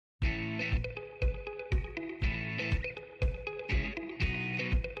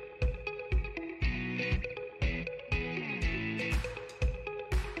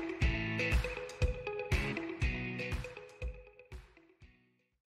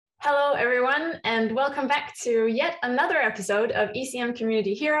Hello, everyone, and welcome back to yet another episode of ECM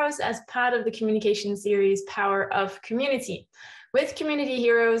Community Heroes as part of the communication series Power of Community. With Community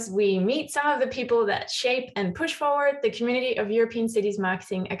Heroes, we meet some of the people that shape and push forward the community of European cities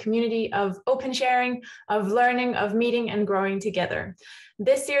marketing, a community of open sharing, of learning, of meeting and growing together.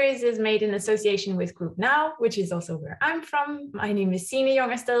 This series is made in association with Group Now, which is also where I'm from. My name is Signe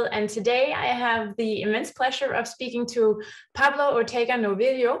Jongersted, and today I have the immense pleasure of speaking to Pablo Ortega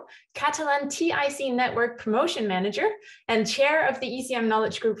Novillo, Catalan TIC Network Promotion Manager and Chair of the ECM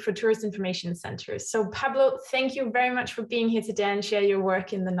Knowledge Group for Tourist Information Centers. So Pablo, thank you very much for being here today and share your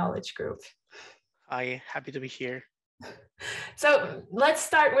work in the Knowledge Group. Hi, happy to be here. So let's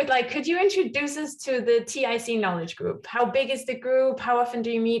start with, could you introduce us to the TIC Knowledge Group? How big is the group? How often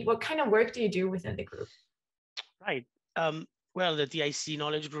do you meet? What kind of work do you do within the group? Right. Well, the TIC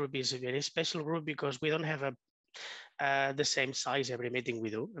Knowledge Group is a very special group because we don't have the same size every meeting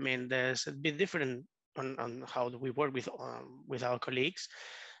we do. I mean, there's a bit different on how we work with our colleagues.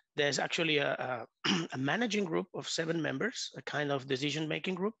 There's actually a managing group of 7 members, a kind of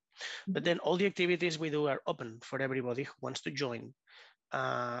decision-making group. But then all the activities we do are open for everybody who wants to join.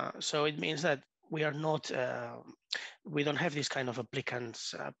 So it means that we are not, we don't have this kind of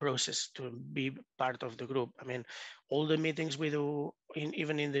applicants process to be part of the group. I mean, all the meetings we do,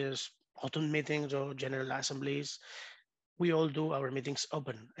 even in these autumn meetings or general assemblies, we all do our meetings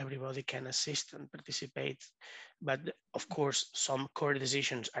open. Everybody can assist and participate. But of course, some core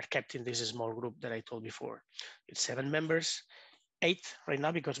decisions are kept in this small group that I told before. It's 7 members. 8 right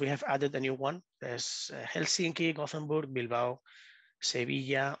now because we have added a new one. There's Helsinki, Gothenburg, Bilbao,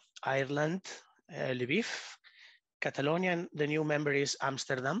 Sevilla, Ireland, Lviv, Catalonia, and the new member is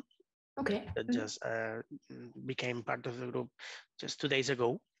Amsterdam. Okay. That just became part of the group just 2 days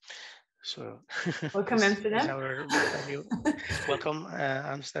ago. So welcome Amsterdam. Welcome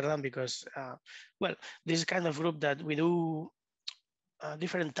Amsterdam because, well, this is kind of group that we do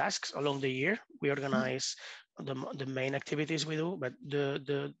different tasks along the year. We organize the main activities we do, but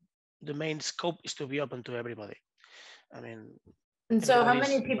the main scope is to be open to everybody. I mean, and so how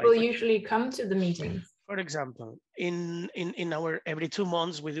many people usually come to the meetings? For example, in our every 2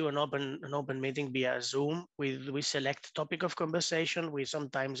 months we do an open meeting via Zoom. We select topic of conversation. We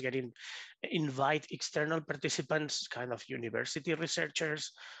sometimes invite external participants, kind of university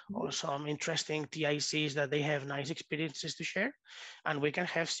researchers, or some interesting TICs that they have nice experiences to share, and we can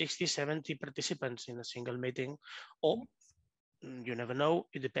have 60, 70 participants in a single meeting. Or you never know.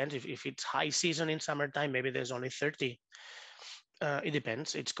 It depends. If it's high season in summertime, maybe there's only 30. It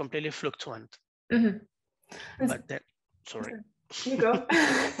depends. It's completely fluctuant. But then, sorry. You go.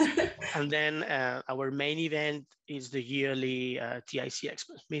 And then our main event is the yearly TIC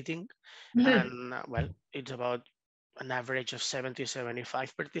Experts meeting. And well, it's about an average of 70,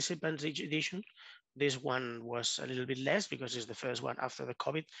 75 participants each edition. This one was a little bit less because it's the first one after the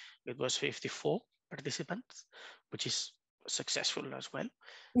COVID. It was 54 participants, which is successful as well.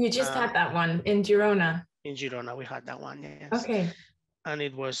 You just had that one in Girona. In Girona, we had that one, yes. Okay. And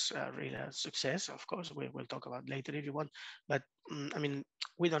it was really a success. Of course, we will talk about later if you want. But I mean,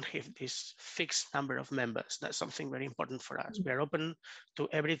 we don't have this fixed number of members. That's something very important for us. We are open to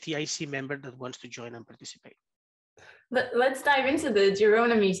every TIC member that wants to join and participate. Let's dive into the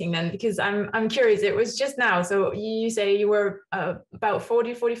Girona meeting then, because I'm curious. It was just now. So you say you were about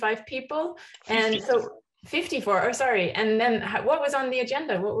 40, 45 people. 50. And so 54, oh, sorry. And then what was on the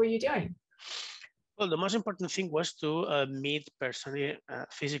agenda? What were you doing? Well, the most important thing was to meet personally,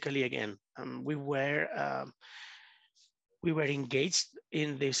 physically again. We were engaged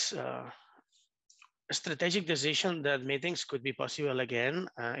in this strategic decision that meetings could be possible again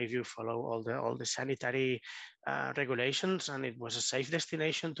if you follow all the sanitary regulations, and it was a safe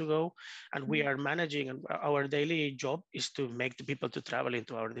destination to go. And we are managing, and our daily job is to make the people to travel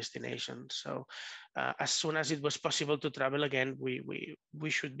into our destination. So as soon as it was possible to travel again, we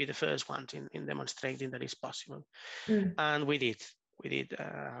should be the first ones in demonstrating that it's possible. And we did.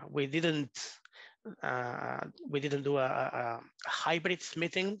 We didn't do a hybrid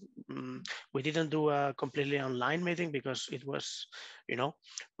meeting. We didn't do a completely online meeting because it was,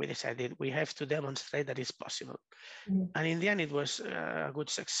 we decided we have to demonstrate that it's possible. And in the end, it was a good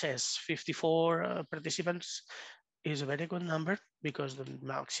success. 54 participants is a very good number because the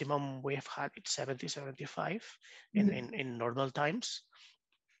maximum we have had is 70, 75 in normal times.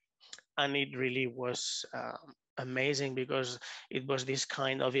 And it really was amazing because it was this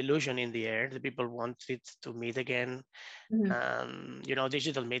kind of illusion in the air. The people wanted to meet again.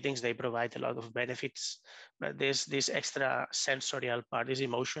 Digital meetings, they provide a lot of benefits, but there's this extra sensorial part, this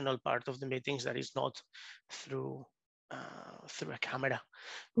emotional part of the meetings that is not through through a camera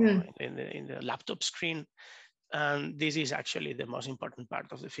Mm. or in the laptop screen. And this is actually the most important part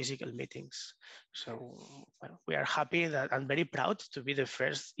of the physical meetings. So well, we are happy that I'm very proud to be the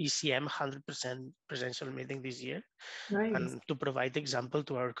first ECM 100% presential meeting this year, Nice. and to provide example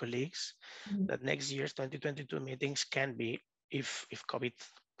to our colleagues that next year's 2022 meetings can be, if COVID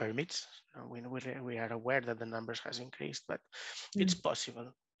permits. We are aware that the numbers has increased, but it's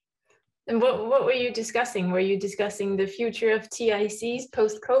possible. And what were you discussing? Were you discussing the future of TICs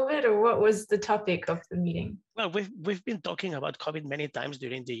post-COVID, or what was the topic of the meeting? Well, we've been talking about COVID many times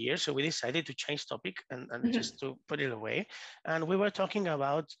during the year, so we decided to change topic and just to put it away. And we were talking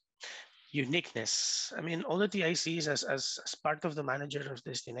about uniqueness. I mean, all the TICs as part of the manager of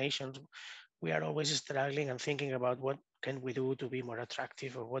destinations, we are always struggling and thinking about what can we do to be more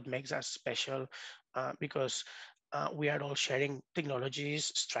attractive, or what makes us special, because we are all sharing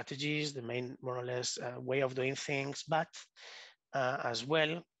technologies, strategies, the main more or less way of doing things, but as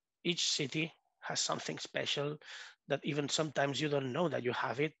well, each city has something special that even sometimes you don't know that you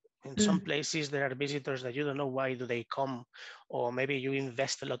have it. In some places, there are visitors that you don't know why do they come, or maybe you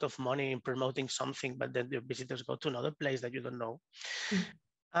invest a lot of money in promoting something, but then the visitors go to another place that you don't know.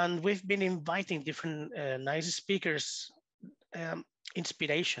 And we've been inviting different nice speakers,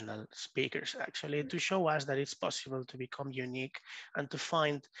 inspirational speakers, actually, to show us that it's possible to become unique and to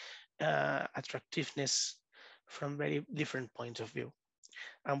find attractiveness from very different points of view.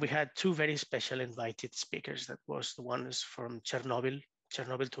 And we had two very special invited speakers. That was the one is from Chernobyl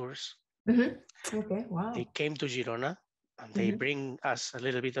tours. Okay, wow. They came to Girona, and they bring us a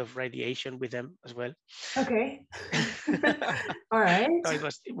little bit of radiation with them as well. Okay. All right. So it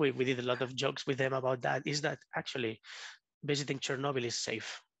was, we did a lot of jokes with them about that. Is that actually visiting Chernobyl is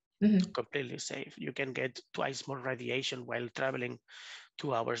safe, completely safe. You can get twice more radiation while traveling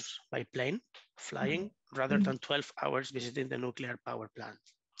 2 hours by plane, flying, rather than 12 hours visiting the nuclear power plant.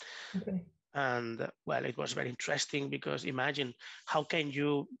 Okay. And well, it was very interesting because imagine how can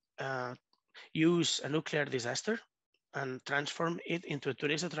you use a nuclear disaster and transform it into a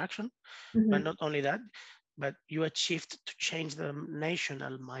tourist attraction. But not only that, but you achieved to change the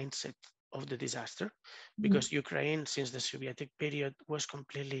national mindset of the disaster, because Ukraine, since the Soviet period, was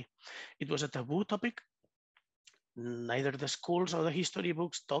completely, it was a taboo topic. Neither the schools or the history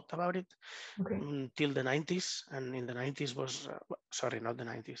books talked about it until the 90s. And in the 90s was, sorry, not the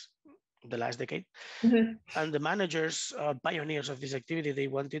 90s, the last decade. And the managers, pioneers of this activity, they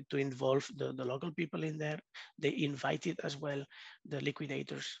wanted to involve the local people in there. They invited as well the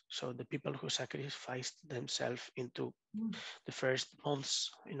liquidators, so the people who sacrificed themselves into the first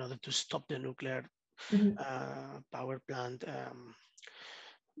months in order to stop the nuclear power plant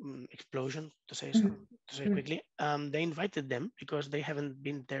explosion, to say so, to say quickly. They invited them because they haven't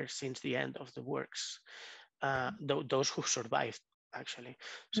been there since the end of the works. Those who survived, actually.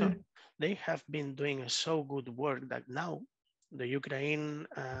 So they have been doing so good work that now the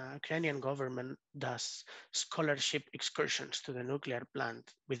Ukrainian government does scholarship excursions to the nuclear plant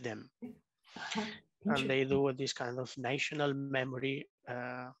with them. And they do this kind of national memory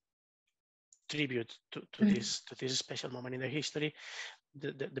tribute to this special moment in their history.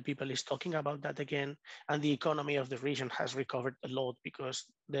 The people is talking about that again, and the economy of the region has recovered a lot, because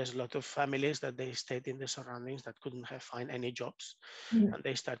there's a lot of families that they stayed in the surroundings that couldn't have find any jobs, and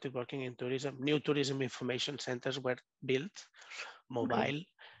they started working in tourism. New tourism information centers were built, mobile,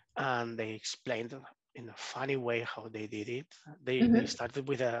 and they explained in a funny way how they did it. They started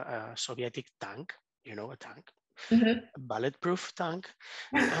with a Soviet tank, you know, a tank, a bulletproof tank,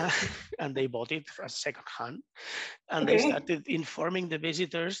 and they bought it as second hand. And they started informing the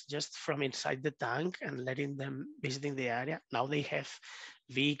visitors just from inside the tank and letting them visiting the area. Now they have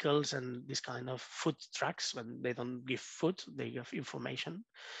vehicles and this kind of food trucks, but they don't give food, they give information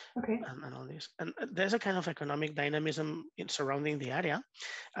and all this. And there's a kind of economic dynamism in surrounding the area,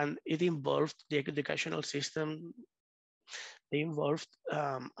 and it involved the educational system. They involved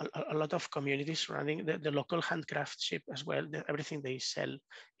a lot of communities surrounding the local handcraftship as well. Everything they sell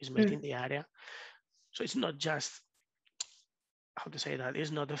is made in the area. So it's not just, how to say that,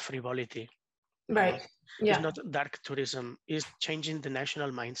 it's not a frivolity. Right. Yeah. It's not dark tourism. It's changing the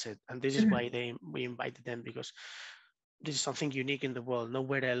national mindset. And this is why we invited them, because this is something unique in the world.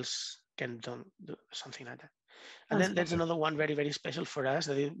 Nowhere else can do something like that. And then there's another one very, very special for us,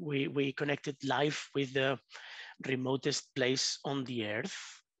 that we connected live with the remotest place on the earth.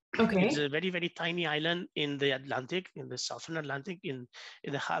 It's a very, very tiny island in the Atlantic, in the Southern Atlantic, in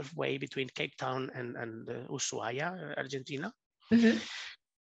the halfway between Cape Town and Ushuaia, Argentina.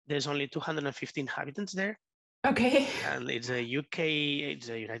 There's only 250 inhabitants there. Okay. And it's a UK, it's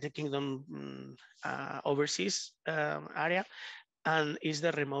a United Kingdom overseas area, and is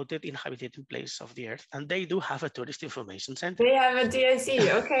the remote inhabited place of the Earth. And they do have a tourist information center. They have a DIC.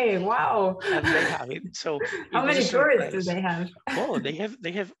 Okay. Wow. And they have it. So How it was a many tourists do surprise. they have? Oh, they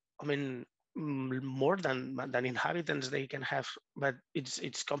have. I mean, more than inhabitants they can have, but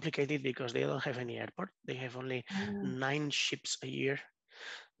it's complicated because they don't have any airport. They have only 9 ships a year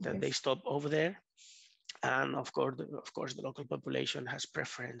that Yes. they stop over there. And of course, the local population has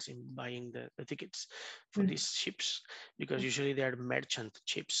preference in buying the tickets for these ships, because usually they are merchant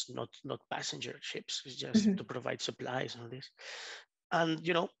ships, not passenger ships. It's just to provide supplies and this. And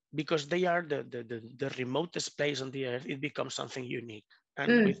because they are the remotest place on the Earth, it becomes something unique.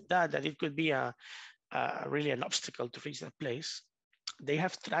 And with that it could be a really an obstacle to reach that place, they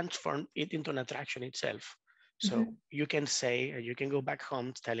have transformed it into an attraction itself. So you can say, you can go back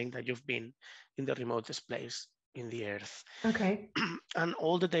home telling that you've been in the remotest place in the Earth. Okay. And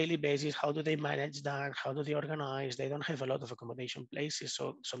all the daily basis, how do they manage that? How do they organize? They don't have a lot of accommodation places,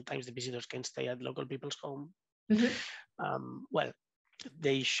 so sometimes the visitors can stay at local people's home. Well,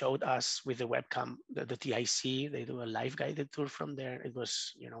 they showed us with the webcam the TIC. They do a live guided tour from there. It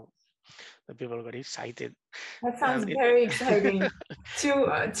was, the people got excited. That sounds very exciting.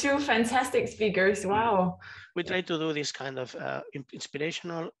 Two fantastic speakers. Wow. We try to do this kind of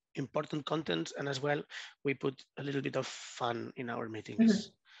inspirational, important content, and as well, we put a little bit of fun in our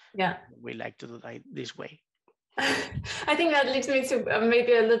meetings. Yeah. We like to do that this way. I think that leads me to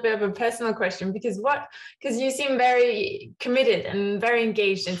maybe a little bit of a personal question, because you seem very committed and very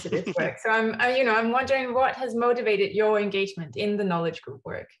engaged into this work. So I'm wondering what has motivated your engagement in the knowledge group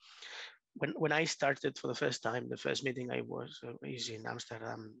work. When I started for the first time, the first meeting I was is in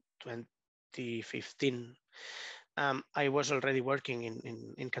Amsterdam, 2015. I was already working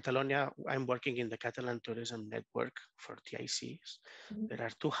in Catalonia. I'm working in the Catalan Tourism Network for TICs. There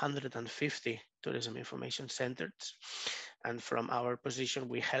are 250 tourism information centers. And from our position,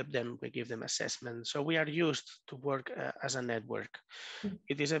 we help them, we give them assessments. So we are used to work as a network.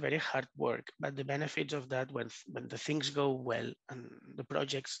 It is a very hard work, but the benefits of that, when the things go well and the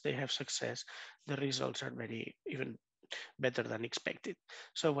projects, they have success, the results are even better than expected.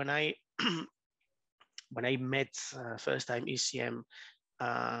 So when I met first time ECM,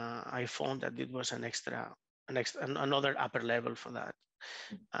 I found that it was another upper level for that.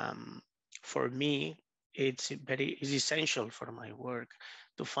 For me, it's essential for my work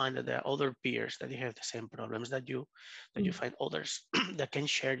to find that there are other peers that have the same problems that you find others that can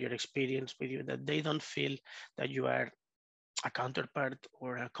share your experience with you, that they don't feel that you are a counterpart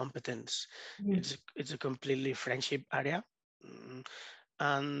or a competence. It's a completely friendship area.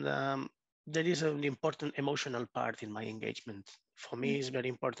 And there is an important emotional part in my engagement. For me, it's very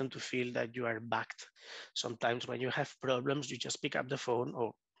important to feel that you are backed. Sometimes when you have problems, you just pick up the phone,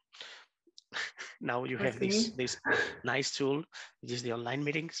 or now you have this nice tool, which is the online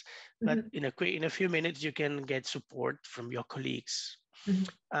meetings. But in a few minutes, you can get support from your colleagues.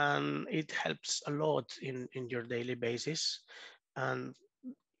 And it helps a lot in your daily basis. And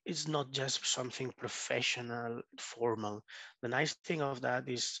it's not just something professional, formal. The nice thing of that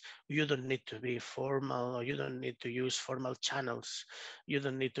is you don't need to be formal, or you don't need to use formal channels. You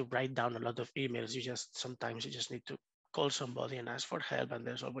don't need to write down a lot of emails. Sometimes you just need to call somebody and ask for help, and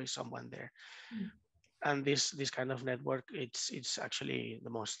there's always someone there. And this kind of network, it's actually the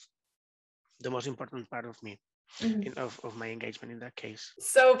most important part of me. Of my engagement in that case.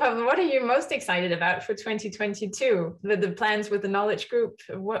 So, Pablo, what are you most excited about for 2022? The plans with the knowledge group,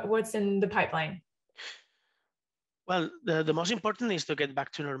 what's in the pipeline? Well, the most important is to get back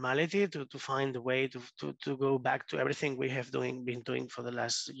to normality, to find a way to go back to everything we have been doing for the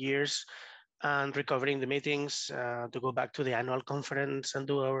last years, and recovering the meetings, to go back to the annual conference and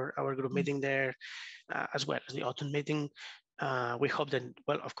do our group meeting there, as well as the autumn meeting. We hope that,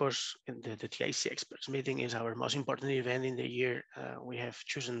 well, of course, the TIC experts meeting is our most important event in the year. We have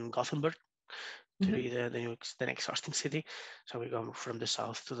chosen Gothenburg to be the next hosting city. So we go from the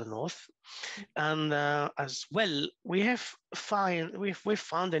south to the north. And as well, we've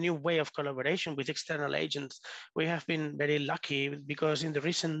found a new way of collaboration with external agents. We have been very lucky because in the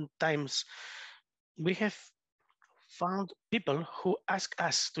recent times, we have found people who ask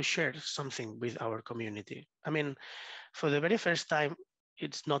us to share something with our community. I mean, for the very first time,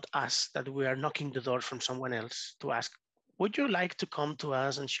 it's not us that we are knocking the door from someone else to ask, would you like to come to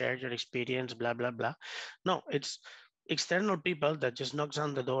us and share your experience, blah, blah, blah. No, it's external people that just knocks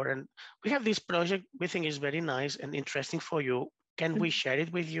on the door, and we have this project we think is very nice and interesting for you. Can we share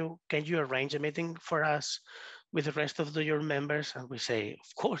it with you? Can you arrange a meeting for us with the rest of your members? And we say,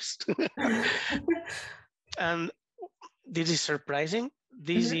 of course. And this is surprising.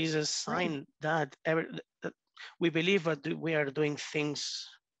 This is a sign that we believe that we are doing things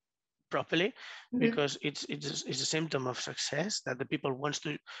properly, because it's a symptom of success that the people wants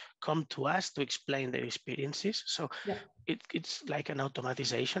to come to us to explain their experiences. So it's like an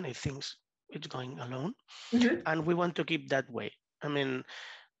automatization. I think it's going alone, and we want to keep that way. I mean,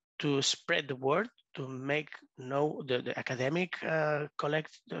 to spread the word, to make know the academic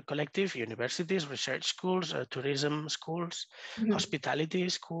collective, universities, research schools, tourism schools, hospitality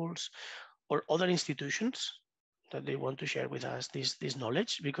schools, or other institutions that they want to share with us this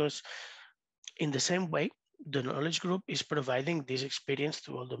knowledge, because in the same way, the knowledge group is providing this experience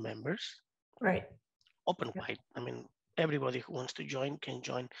to all the members. Right. Open wide. I mean, everybody who wants to join can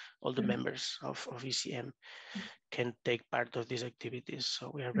join. All the members of ECM can take part of these activities. So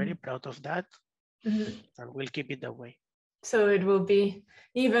we are very proud of that, and we'll keep it that way. So it will be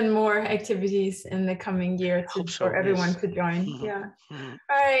even more activities in the coming year for everyone to join. Yeah. All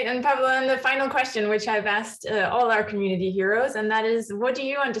right. And Pablo, and the final question, which I've asked all our community heroes, and that is, what do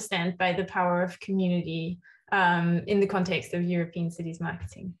you understand by the power of community in the context of European cities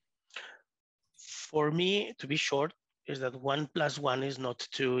marketing? For me, to be short, is that 1 + 1 is not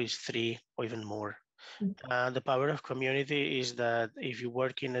 2, is 3, or even more. The power of community is that if you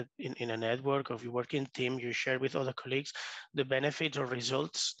work in a network, or if you work in team, you share with other colleagues, the benefits or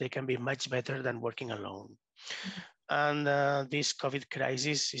results, they can be much better than working alone. And this COVID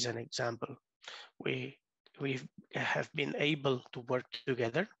crisis is an example. We have been able to work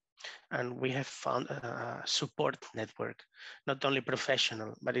together, and we have found a support network, not only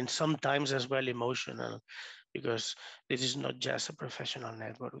professional, but in sometimes as well emotional, because this is not just a professional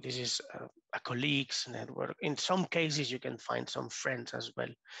network. This is a colleagues network. In some cases, you can find some friends as well.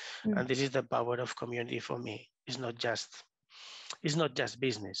 And this is the power of community for me. It's not just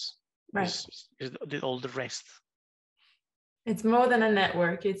business. Right. It's all the rest. It's more than a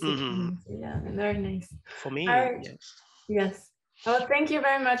network. It's a community. Yeah, very nice. For me, yes. Yes. Well, thank you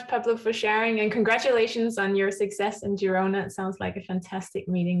very much, Pablo, for sharing, and congratulations on your success in Girona. It sounds like a fantastic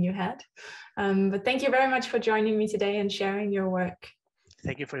meeting you had. But thank you very much for joining me today and sharing your work.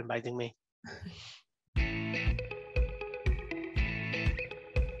 Thank you for inviting me.